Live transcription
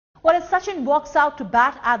Well, as Sachin walks out to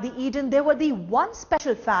bat at the Eden, there were the one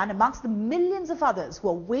special fan amongst the millions of others who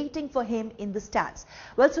are waiting for him in the stands.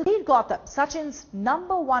 Well, Sudhir Gautam, Sachin's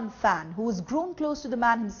 #1 fan, who has grown close to the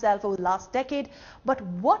man himself over the last decade. But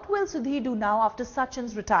what will Sudhir do now after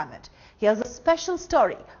Sachin's retirement? Here's a special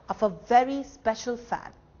story of a very special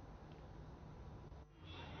fan.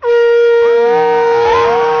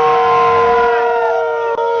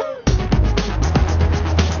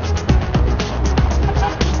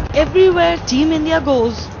 Everywhere Team India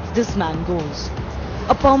goes, this man goes.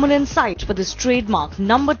 A permanent sight for this trademark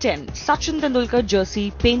number 10 Sachin Tendulkar jersey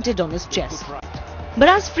painted on his chest. But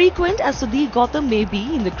as frequent as Sudhir Gautam may be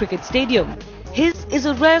in the cricket stadium, his is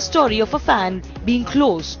a rare story of a fan being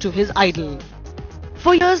close to his idol.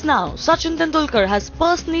 For years now, Sachin Tendulkar has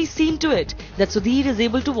personally seen to it that Sudhir is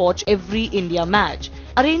able to watch every India match,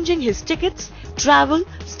 arranging his tickets, travel,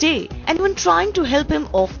 stay, and even trying to help him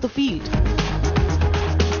off the field.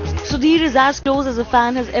 Sudhir is as close as a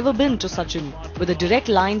fan has ever been to Sachin, with a direct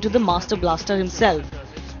line to the master blaster himself.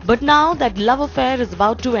 But now that love affair is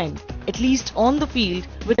about to end, at least on the field,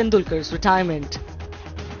 with Tendulkar's retirement.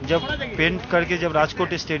 जब paint करके जब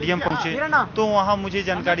Rajkot stadium पहुंचे तो वहां मुझे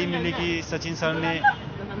जानकारी मिली कि Sachin sir ने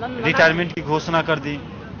रिटायरमेंट की घोषणा कर दी,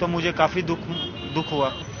 तो मुझे काफी दुख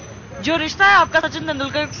हुआ। जो रिश्ता है आपका सचिन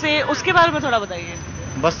तेंदुलकर से, उसके बारे में थोड़ा बताइए।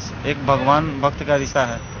 बस एक भगवान भक्त का रिश्ता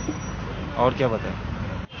है, और क्या बताएं।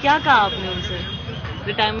 क्या कहा आपने उनसे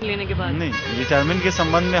रिटायरमेंट लेने के बाद? नहीं, रिटायरमेंट के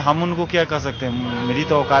संबंध में हम उनको क्या कह सकते हैं, मेरी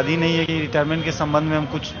तो औकात ही नहीं है कि रिटायरमेंट के संबंध में हम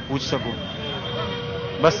कुछ पूछ सकूं।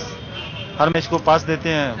 बस हर मैच को पास देते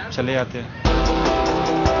हैं, चले जाते हैं।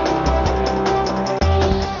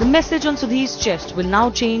 The message on Sudhir's chest will now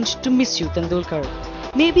change to Miss U Tendulkar.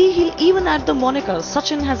 Maybe he'll even add the moniker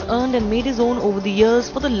Sachin has earned and made his own over the years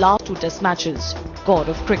for the last 2 test matches. God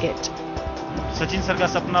of cricket. Sachin sir का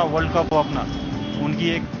सपना world cup हो अपना, उनकी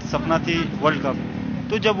एक सपना थी world cup.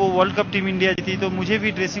 तो जब वो वर्ल्ड कप टीम इंडिया जीती तो मुझे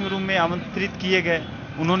भी ड्रेसिंग रूम में आमंत्रित किए गए,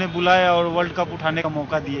 उन्होंने बुलाया और वर्ल्ड कप उठाने का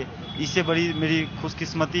मौका दिए। इससे बड़ी मेरी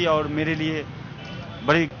खुशकिस्मती और मेरे लिए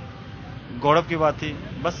बड़ी गौरव की बात थी।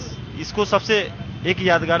 बस इसको सबसे एक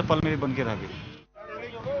यादगार पल मेरे बन के रह गई।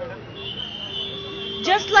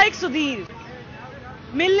 Just like Sudhir,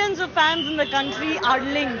 millions of fans in the country are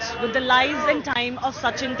linked with the lives and time of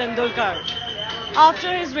Sachin Tendulkar.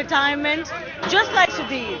 After his retirement, just like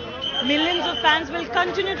Sudhir, millions of fans will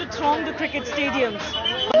continue to throng the cricket stadiums.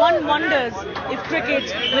 One wonders if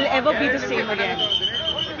cricket will ever be the same again.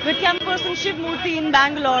 With camera person Shiv Murthy in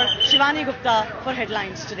Bangalore, Shivani Gupta for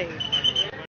Headlines Today.